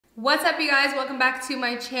What's up, you guys? Welcome back to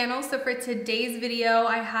my channel. So for today's video,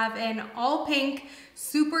 I have an all pink,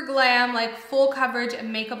 super glam, like full coverage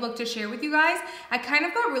makeup look to share with you guys. I kind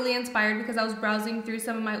of got really inspired because I was browsing through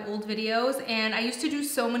some of my old videos and I used to do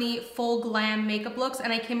so many full glam makeup looks,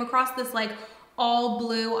 and I came across this like all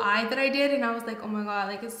blue eye that I did, and I was like, oh my god,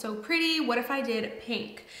 like it's so pretty. What if I did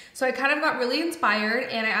pink? So I kind of got really inspired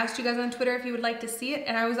and I asked you guys on Twitter if you would like to see it,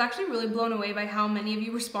 and I was actually really blown away by how many of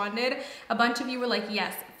you responded. A bunch of you were like,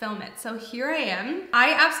 yes, film it. So here I am.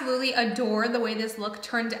 I absolutely adore the way this look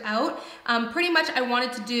turned out. Pretty much I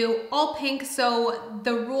wanted to do all pink, so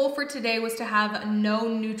the rule for today was to have no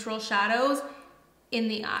neutral shadows in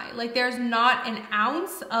the eye. Like there's not an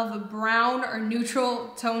ounce of brown or neutral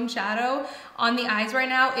tone shadow on the eyes right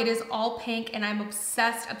now. It is all pink and I'm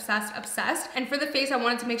obsessed, obsessed, obsessed. And for the face, I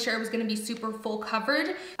wanted to make sure it was gonna be super full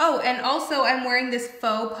coverage. Oh, and also I'm wearing this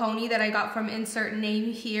faux pony that I got from insert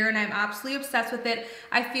name here, and I'm absolutely obsessed with it.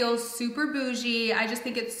 I feel super bougie. I just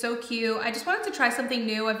think it's so cute. I just wanted to try something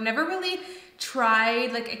new. I've never really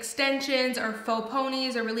tried like extensions or faux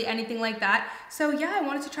ponies or really anything like that. So yeah, I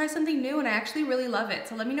wanted to try something new and I actually really love it.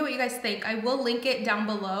 So let me know what you guys think. I will link it down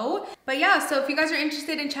below. But yeah, so if you guys are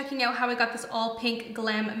interested in checking out how I got this all pink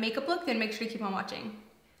glam makeup look, then make sure to keep on watching.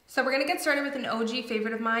 So we're gonna get started with an OG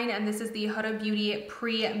favorite of mine, and this is the Huda Beauty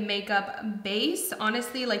pre-makeup base.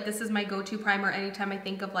 Honestly, like this is my go-to primer anytime I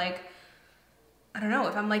think of like, I don't know,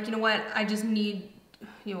 if I'm like, you know what, I just need,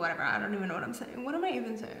 you know, whatever, I don't even know what I'm saying. What am I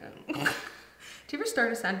even saying? Do you ever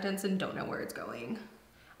start a sentence and don't know where it's going?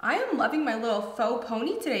 I am loving my little faux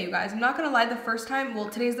pony today, you guys. I'm not gonna lie, the first time, well,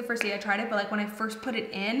 today's the first day I tried it, but like when I first put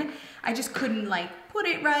it in, I just couldn't like put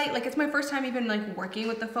it right. Like it's my first time even like working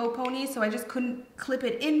with the faux pony, so I just couldn't clip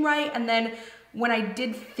it in right. And then when I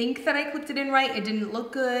did think that I clipped it in right, it didn't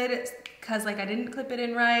look good because like I didn't clip it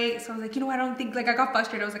in right. So I was like, you know, I don't think, like I got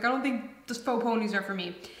frustrated. I was like, I don't think those faux ponies are for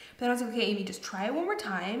me. But then I was like, okay, Amy, just try it one more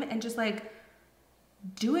time and just like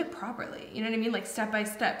do it properly, you know what I mean, like step by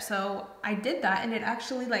step. So I did that and it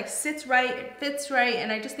actually like sits right, it fits right,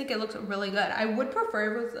 and I just think it looks really good. I would prefer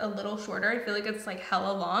if it was a little shorter. I feel like it's like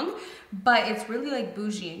hella long, but it's really like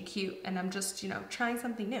bougie and cute, and I'm just, you know, trying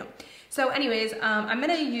something new. So anyways, I'm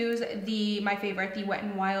gonna use my favorite, the Wet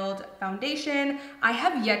n Wild foundation. I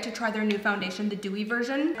have yet to try their new foundation, the dewy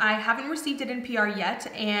version. I haven't received it in PR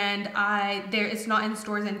yet, and it's not in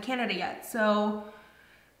stores in Canada yet. So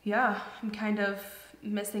yeah, I'm kind of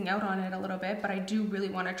missing out on it a little bit, but I do really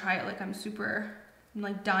want to try it. Like I'm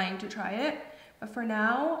like dying to try it. But for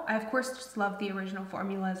now, I of course just love the original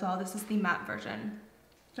formula as well. This is the matte version.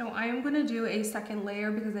 So I am going to do a second layer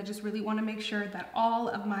because I just really want to make sure that all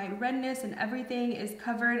of my redness and everything is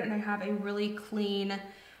covered and I have a really clean,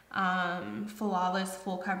 flawless,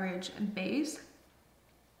 full coverage base.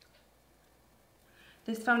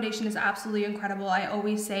 This foundation is absolutely incredible. I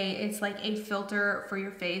always say it's like a filter for your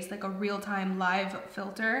face, like a real-time live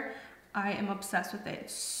filter. I am obsessed with it.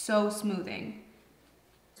 It's so smoothing.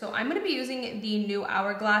 So I'm gonna be using the new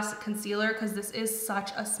Hourglass concealer because this is such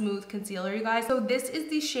a smooth concealer, you guys. So this is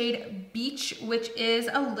the shade Beach, which is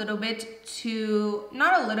a little bit too,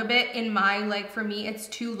 not a little bit, in my, like for me, it's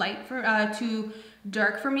too light for, too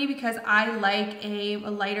dark for me because I like a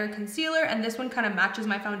lighter concealer, and this one kind of matches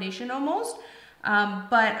my foundation almost.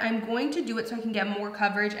 But I'm going to do it so I can get more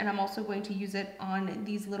coverage, and I'm also going to use it on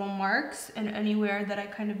these little marks and anywhere that I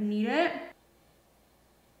kind of need it.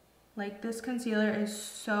 Like this concealer is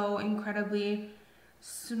so incredibly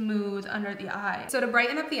smooth under the eye. So to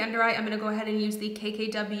brighten up the under eye, I'm gonna go ahead and use the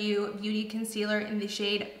KKW Beauty Concealer in the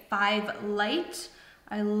shade 5 Light.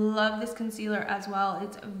 I love this concealer as well.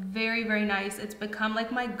 It's very, very nice. It's become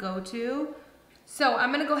like my go-to. So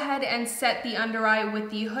I'm gonna go ahead and set the under eye with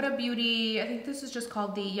the Huda Beauty, I think this is just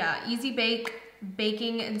called the, Easy Bake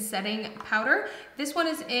Baking and Setting Powder. This one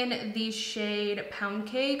is in the shade Pound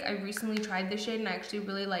Cake. I recently tried this shade and I actually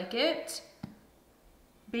really like it.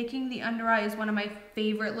 Baking the under eye is one of my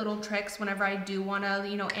favorite little tricks whenever I do wanna,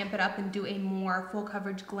 you know, amp it up and do a more full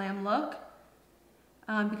coverage glam look.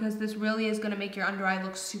 Because this really is gonna make your under eye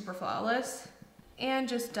look super flawless. And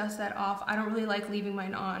just dust that off. I don't really like leaving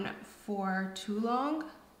mine on for too long.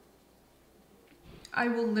 I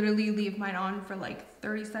will literally leave mine on for like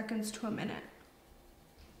 30 seconds to a minute.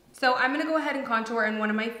 So I'm gonna go ahead and contour, and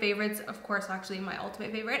one of my favorites, of course, actually my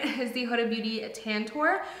ultimate favorite, is the Huda Beauty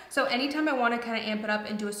Tantour. So anytime I wanna kinda amp it up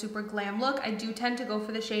and do a super glam look, I do tend to go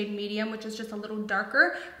for the shade medium, which is just a little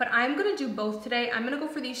darker, but I'm gonna do both today. I'm gonna go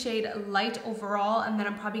for the shade light overall, and then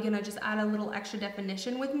I'm probably gonna just add a little extra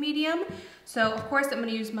definition with medium. So of course, I'm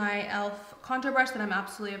gonna use my e.l.f. contour brush that I'm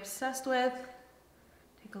absolutely obsessed with.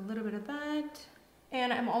 Take a little bit of that.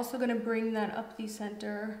 And I'm also gonna bring that up the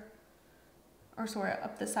center or sorry,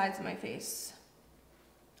 up the sides of my face,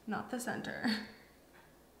 not the center.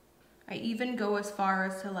 I even go as far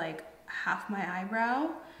as to like half my eyebrow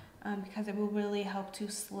because it will really help to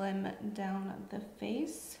slim down the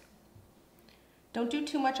face. Don't do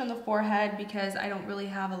too much on the forehead because I don't really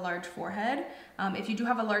have a large forehead. If you do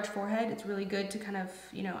have a large forehead, it's really good to kind of,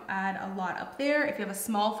 you know, add a lot up there. If you have a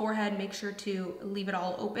small forehead, make sure to leave it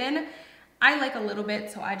all open. I like a little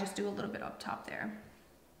bit, so I just do a little bit up top there.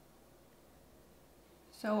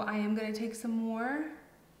 So I am gonna take some more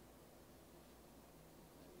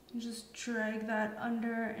and just drag that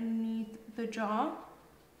underneath the jaw.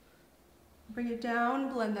 Bring it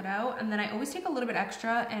down, blend that out, and then I always take a little bit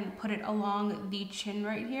extra and put it along the chin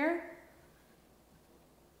right here.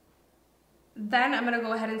 Then I'm gonna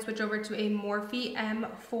go ahead and switch over to a Morphe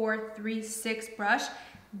M436 brush,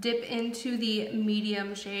 dip into the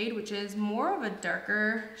medium shade, which is more of a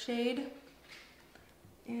darker shade,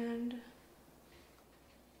 and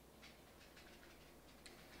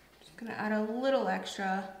just gonna add a little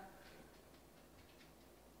extra.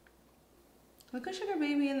 Look at Sugar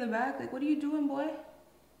Baby in the back, like, what are you doing, boy?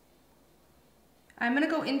 I'm gonna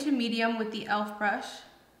go into medium with the e.l.f. brush.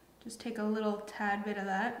 Just take a little tad bit of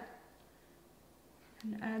that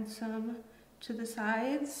and add some to the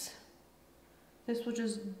sides. This will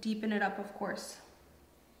just deepen it up, of course.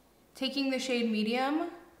 Taking the shade medium,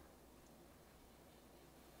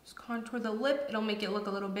 just contour the lip. It'll make it look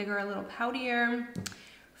a little bigger, a little poutier.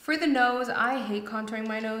 For the nose, I hate contouring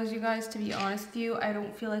my nose, you guys, to be honest with you. I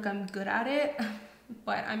don't feel like I'm good at it,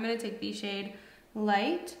 but I'm gonna take the shade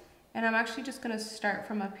Light, and I'm actually just gonna start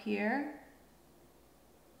from up here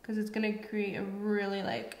because it's gonna create a really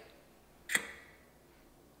like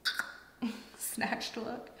snatched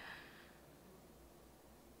look.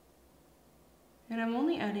 And I'm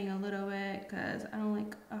only adding a little bit because I don't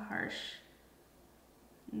like a harsh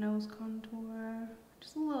nose contour.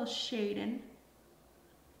 Just a little shading.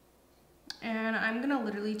 And I'm gonna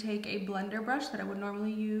literally take a blender brush that I would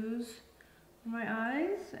normally use on my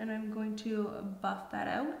eyes, and I'm going to buff that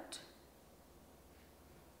out.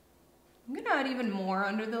 I'm gonna add even more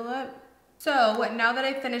under the lip. So now that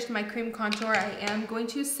I've finished my cream contour, I am going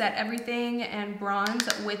to set everything and bronze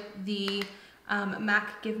with the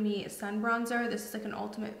MAC Give Me Sun Bronzer. This is like an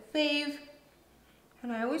ultimate fave.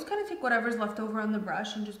 And I always kind of take whatever's left over on the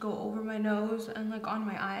brush and just go over my nose and like on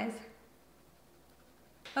my eyes.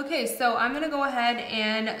 Okay, so I'm gonna go ahead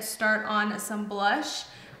and start on some blush.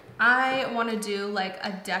 I wanna do like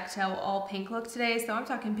a decked out all pink look today. So I'm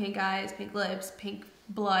talking pink eyes, pink lips, pink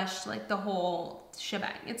blush, like the whole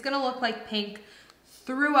shebang. It's gonna look like pink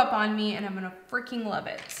threw up on me, and I'm gonna freaking love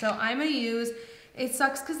it. So I'm gonna use, it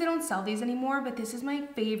sucks because they don't sell these anymore, but this is my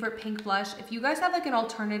favorite pink blush. If you guys have like an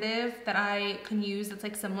alternative that I can use that's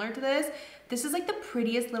like similar to this is like the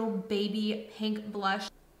prettiest little baby pink blush.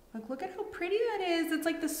 Like, look at how pretty that is. It's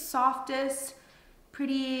like the softest,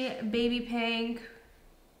 pretty baby pink.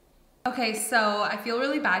 Okay, so I feel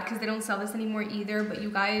really bad because they don't sell this anymore either, but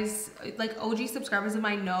you guys, like OG subscribers of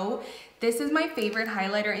mine know, this is my favorite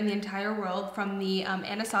highlighter in the entire world from the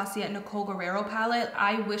Anastasia Nicole Guerrero palette.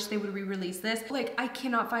 I wish they would re-release this. Like, I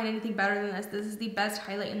cannot find anything better than this. This is the best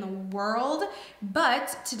highlight in the world.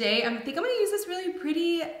 But today, I think I'm gonna use this really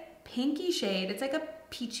pretty pinky shade. It's like a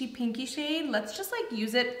peachy pinky shade. Let's just like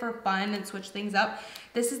use it for fun and switch things up.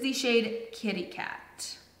 This is the shade Kitty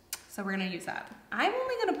Cat. So we're gonna use that. I'm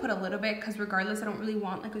only gonna put a little bit because regardless, I don't really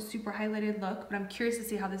want like a super highlighted look, but I'm curious to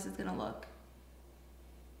see how this is gonna look.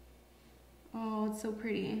 Oh, it's so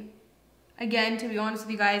pretty. Again, to be honest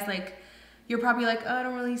with you guys, like, you're probably like, oh, I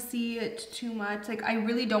don't really see it too much. Like, I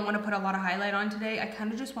really don't want to put a lot of highlight on today. I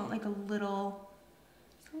kind of just want like a little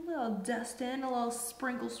dust in, a little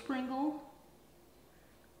sprinkle.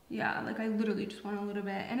 Yeah, like I literally just want a little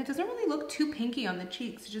bit. And it doesn't really look too pinky on the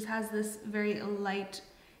cheeks. It just has this very light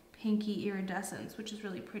pinky iridescence, which is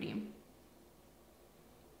really pretty.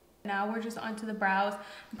 Now we're just onto the brows.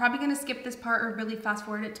 I'm probably gonna skip this part or really fast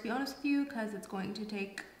forward it, to be honest with you, because it's going to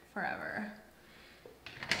take forever.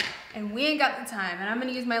 And we ain't got the time. And I'm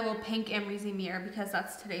gonna use my little pink Amrezy mirror because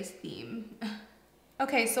that's today's theme.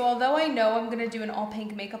 Okay, so although I know I'm gonna do an all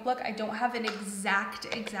pink makeup look, I don't have an exact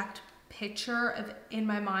picture of in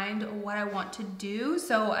my mind what I want to do.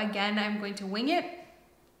 So again, I'm going to wing it.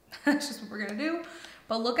 That's just what we're gonna do.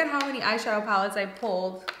 But look at how many eyeshadow palettes I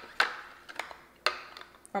pulled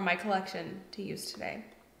from my collection to use today.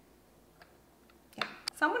 Yeah,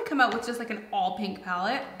 someone come out with just like an all pink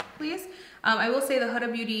palette, please. I will say the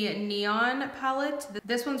Huda Beauty Neon palette.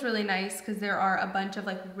 This one's really nice because there are a bunch of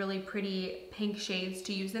like really pretty pink shades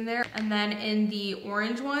to use in there. And then in the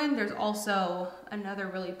orange one, there's also another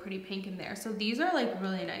really pretty pink in there. So these are like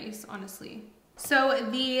really nice, honestly. So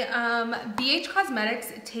the BH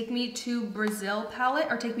Cosmetics Take Me to Brazil palette,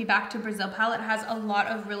 or Take Me Back to Brazil palette, has a lot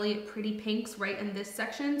of really pretty pinks right in this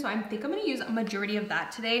section. So I think I'm gonna use a majority of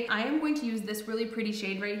that today. I am going to use this really pretty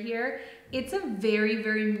shade right here. It's a very,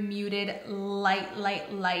 very muted,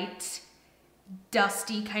 light,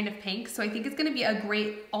 dusty kind of pink. So I think it's gonna be a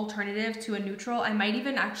great alternative to a neutral. I might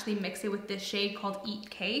even actually mix it with this shade called Eat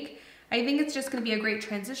Cake. I think it's just gonna be a great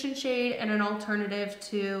transition shade and an alternative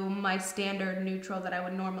to my standard neutral that I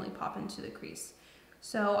would normally pop into the crease.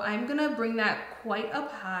 So I'm gonna bring that quite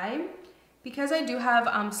up high. Because I do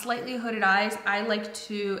have slightly hooded eyes, I like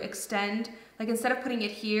to extend, like instead of putting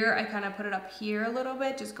it here, I kind of put it up here a little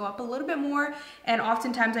bit, just go up a little bit more. And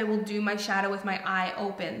oftentimes I will do my shadow with my eye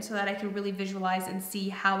open so that I can really visualize and see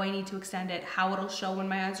how I need to extend it, how it'll show when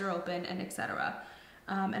my eyes are open, and etc.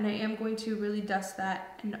 And I am going to really dust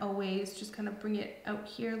that and always just kind of bring it out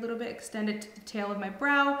here a little bit, extend it to the tail of my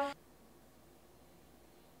brow.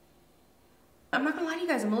 I'm not gonna lie to you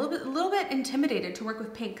guys, I'm a little bit intimidated to work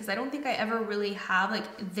with pink because I don't think I ever really have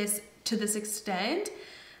like this to this extent.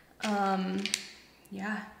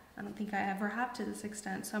 Yeah, I don't think I ever have to this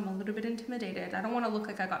extent, so I'm a little bit intimidated. I don't want to look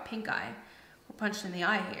like I got pink eye or punched in the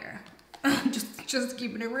eye here. just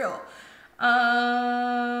keeping it real.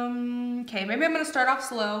 Okay, maybe I'm gonna start off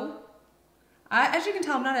slow. As you can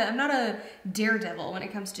tell, I'm not a daredevil when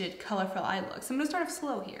it comes to colorful eye looks. I'm gonna start off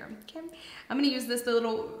slow here, okay? I'm gonna use this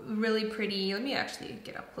little really pretty, let me actually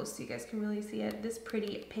get up close so you guys can really see it, this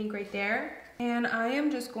pretty pink right there. And I am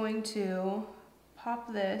just going to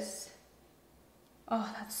pop this, oh,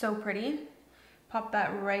 that's so pretty. Pop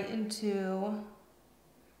that right into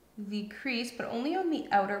the crease, but only on the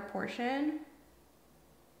outer portion.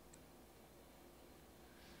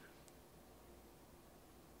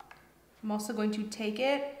 I'm also going to take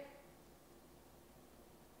it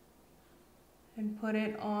and put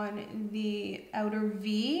it on the outer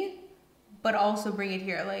V, but also bring it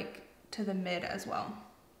here, like to the mid as well.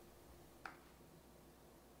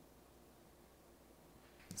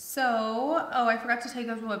 So, oh, I forgot to take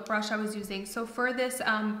out what brush I was using. So for this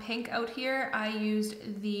pink out here, I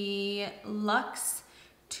used the Luxe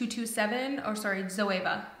 227, or sorry,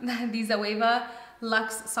 Zoeva, the Zoeva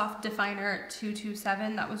Luxe Soft Definer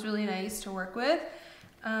 227. That was really nice to work with.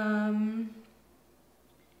 And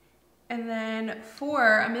then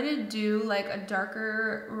I'm gonna do like a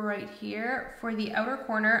darker right here. For the outer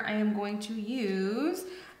corner, I am going to use,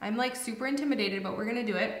 I'm like super intimidated, but we're gonna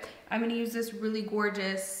do it. I'm gonna use this really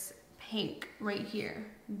gorgeous pink right here,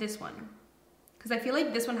 this one. Because I feel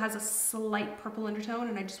like this one has a slight purple undertone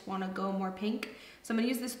and I just wanna go more pink. So I'm gonna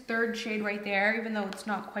use this third shade right there, even though it's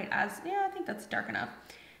not quite as, yeah, I think that's dark enough.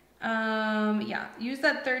 Yeah, use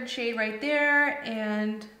that third shade right there,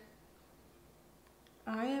 and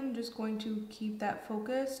I am just going to keep that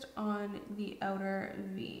focused on the outer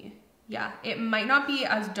V. Yeah, it might not be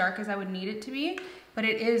as dark as I would need it to be, but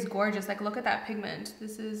it is gorgeous. Like, look at that pigment.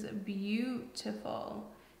 This is beautiful.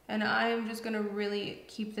 And I am just gonna really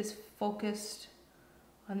keep this focused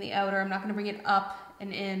on the outer. I'm not gonna bring it up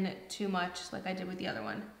and in too much like I did with the other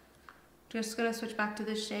one. Just gonna switch back to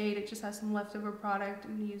this shade. It just has some leftover product.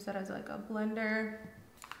 I'm gonna use that as like a blender.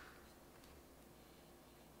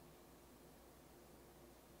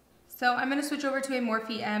 So I'm gonna switch over to a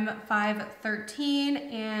Morphe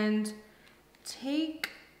M513 and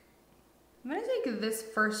I'm gonna take this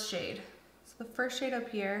first shade. So the first shade up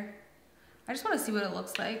here, I just wanna see what it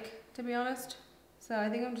looks like, to be honest. So I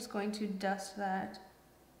think I'm just going to dust that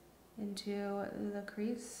into the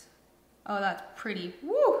crease. Oh, that's pretty.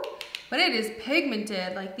 Woo! But it is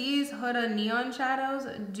pigmented. Like, these Huda neon shadows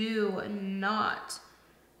do not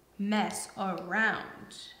mess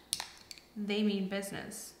around. They mean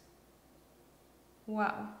business.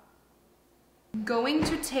 Wow. Going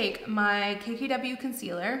to take my KKW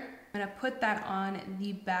concealer. I'm gonna put that on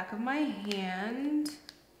the back of my hand.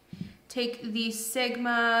 Take the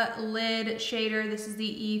Sigma lid shader. This is the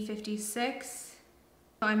E56.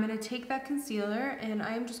 So I'm gonna take that concealer and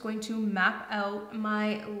I'm just going to map out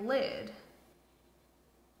my lid.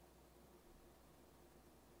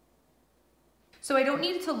 So I don't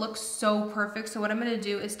need it to look so perfect. So what I'm gonna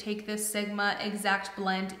do is take this Sigma Exact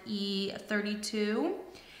Blend E32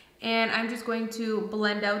 and I'm just going to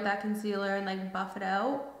blend out that concealer and like buff it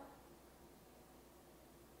out.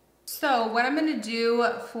 So what I'm gonna do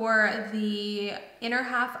for the inner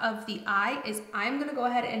half of the eye is I'm gonna go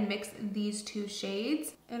ahead and mix these two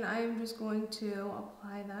shades, and I'm just going to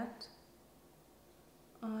apply that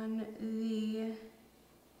on the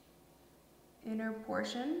inner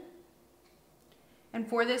portion. And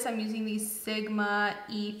for this, I'm using the Sigma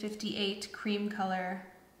E58 cream color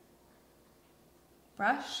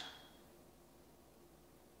brush.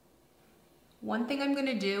 One thing I'm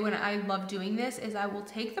gonna do, and I love doing this, is I will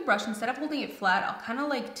take the brush, instead of holding it flat, I'll kind of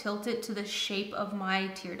like tilt it to the shape of my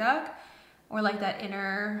tear duct, or like that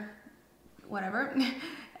inner, whatever,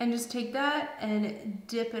 and just take that and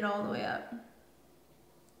dip it all the way up.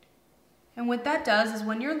 And what that does is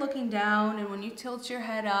when you're looking down and when you tilt your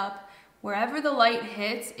head up, wherever the light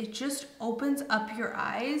hits, it just opens up your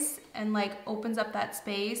eyes and like opens up that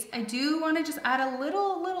space. I do want to just add a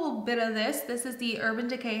little bit of this. This is the Urban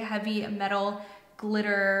Decay Heavy Metal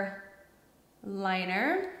Glitter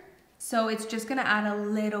Liner. So it's just gonna add a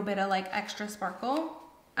little bit of like extra sparkle.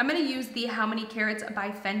 I'm gonna use the How Many Carats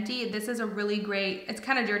by Fenty. This is a really great, it's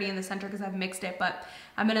kind of dirty in the center because I've mixed it, but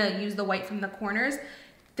I'm gonna use the white from the corners.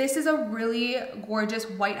 This is a really gorgeous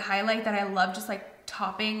white highlight that I love, just like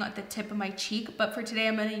topping at the tip of my cheek, but for today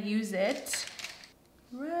I'm gonna use it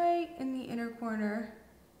right in the inner corner.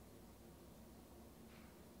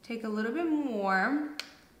 Take a little bit more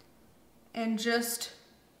and just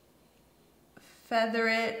feather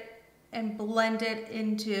it and blend it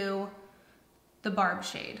into the Barb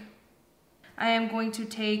shade. I am going to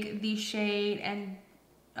take the shade and,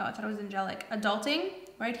 oh, I thought it was Angelic, Adulting,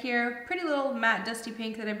 right here, pretty little matte dusty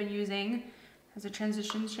pink that I've been using as a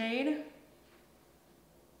transition shade.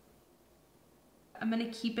 I'm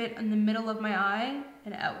gonna keep it in the middle of my eye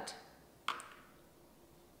and out.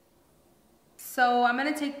 So I'm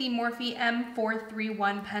gonna take the Morphe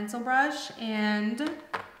M431 pencil brush and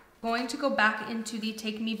going to go back into the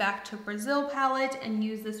Take Me Back to Brazil palette and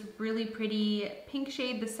use this really pretty pink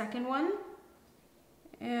shade, the second one.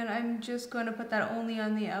 And I'm just gonna put that only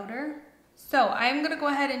on the outer. So I'm gonna go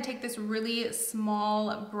ahead and take this really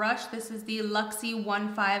small brush. This is the Luxie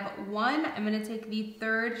 151. I'm gonna take the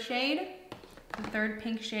third shade, the third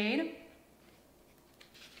pink shade.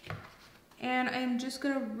 And I'm just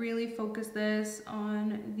gonna really focus this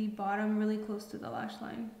on the bottom, really close to the lash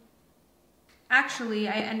line. Actually,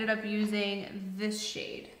 I ended up using this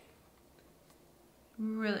shade,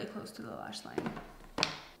 really close to the lash line.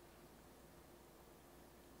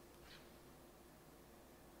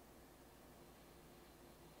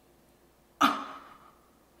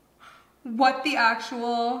 What the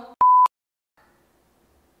actual?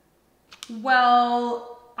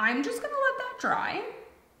 Well, I'm just gonna let that dry.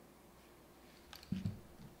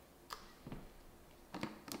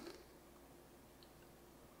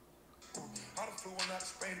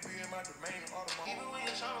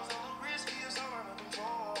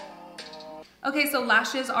 Okay, so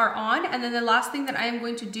lashes are on, and then the last thing that I am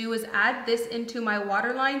going to do is add this into my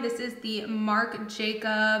waterline. This is the Marc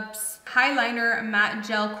Jacobs Highliner Matte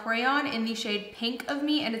Gel Crayon in the shade Pink of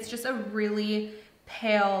Me, and it's just a really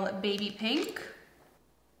pale baby pink.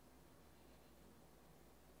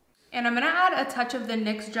 And I'm gonna add a touch of the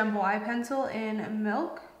NYX Jumbo Eye Pencil in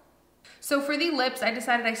Milk. So for the lips, I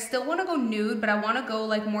decided I still want to go nude, but I want to go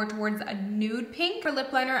like more towards a nude pink. For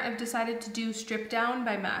lip liner, I've decided to do Strip Down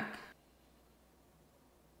by MAC.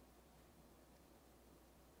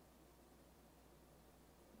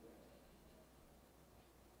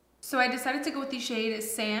 So I decided to go with the shade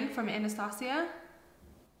Sand from Anastasia.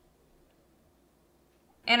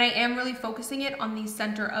 And I am really focusing it on the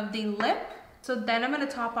center of the lip. So then I'm going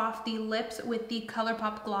to top off the lips with the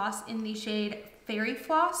ColourPop gloss in the shade Fairy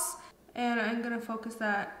Floss. And I'm going to focus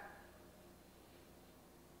that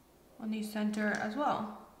on the center as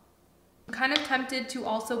well. I'm kind of tempted to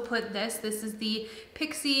also put this. This is the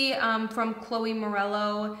Pixie from Chloe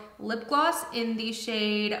Morello lip gloss in the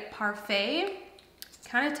shade Parfait.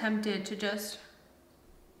 Kind of tempted to just,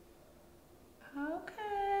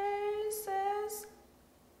 okay, sis.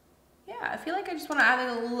 Yeah, I feel like I just want to add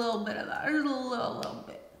a little bit of that, or a little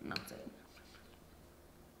bit, and that's it.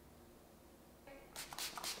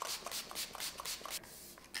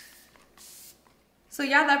 So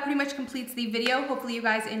yeah, that pretty much completes the video. Hopefully you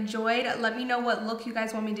guys enjoyed. Let me know what look you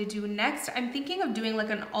guys want me to do next. I'm thinking of doing like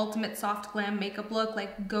an ultimate soft glam makeup look,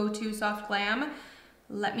 like go-to soft glam.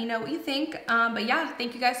 Let me know what you think. But yeah,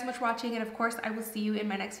 thank you guys so much for watching, and of course I will see you in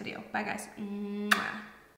my next video. Bye guys. Mwah.